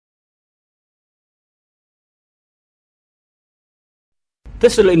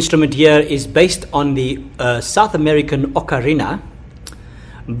This little instrument here is based on the South American ocarina,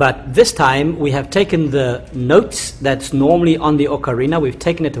 but this time we have taken the notes that's normally on the ocarina, we've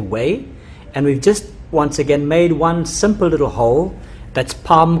taken it away, and we've just once again made one simple little hole that's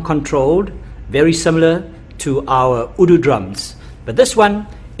palm controlled, very similar to our Udu drums. But this one,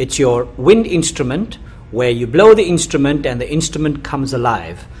 it's your wind instrument where you blow the instrument and the instrument comes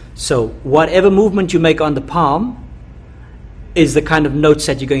alive. So whatever movement you make on the palm is the kind of notes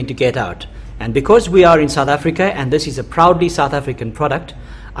that you're going to get out. And because we are in South Africa and this is a proudly South African product,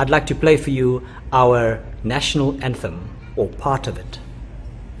 I'd like to play for you our national anthem, or part of it.